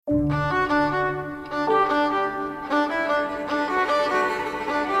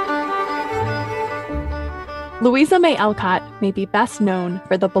Louisa May Alcott may be best known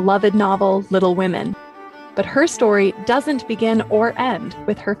for the beloved novel Little Women, but her story doesn't begin or end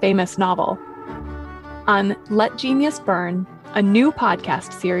with her famous novel. On Let Genius Burn, a new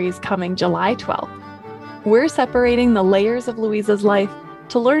podcast series coming July 12th, we're separating the layers of Louisa's life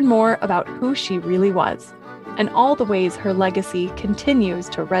to learn more about who she really was and all the ways her legacy continues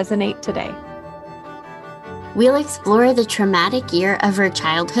to resonate today. We'll explore the traumatic year of her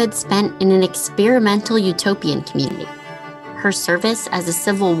childhood spent in an experimental utopian community, her service as a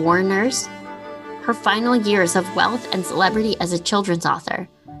Civil War nurse, her final years of wealth and celebrity as a children's author,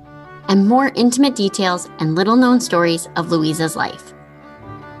 and more intimate details and little-known stories of Louisa's life.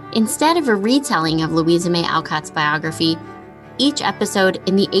 Instead of a retelling of Louisa May Alcott's biography, each episode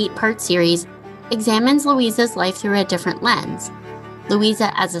in the 8-part series examines Louisa's life through a different lens.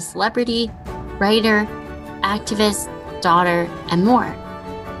 Louisa as a celebrity, writer, activist, daughter, and more,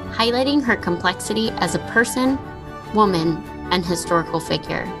 highlighting her complexity as a person, woman, and historical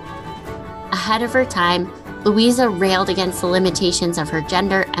figure. Ahead of her time, Louisa railed against the limitations of her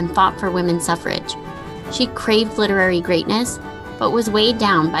gender and fought for women's suffrage. She craved literary greatness, but was weighed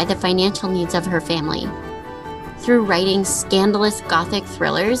down by the financial needs of her family. Through writing scandalous Gothic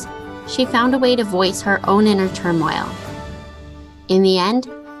thrillers, she found a way to voice her own inner turmoil. In the end,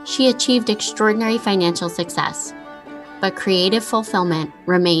 she achieved extraordinary financial success, but creative fulfillment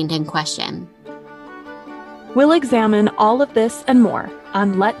remained in question. We'll examine all of this and more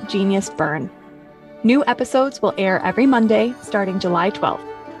on Let Genius Burn. New episodes will air every Monday starting July 12th,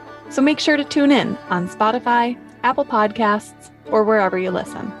 so make sure to tune in on Spotify, Apple Podcasts, or wherever you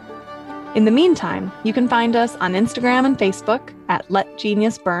listen. In the meantime, you can find us on Instagram and Facebook at Let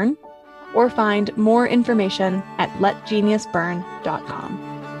Genius Burn, or find more information at letgeniusburn.com.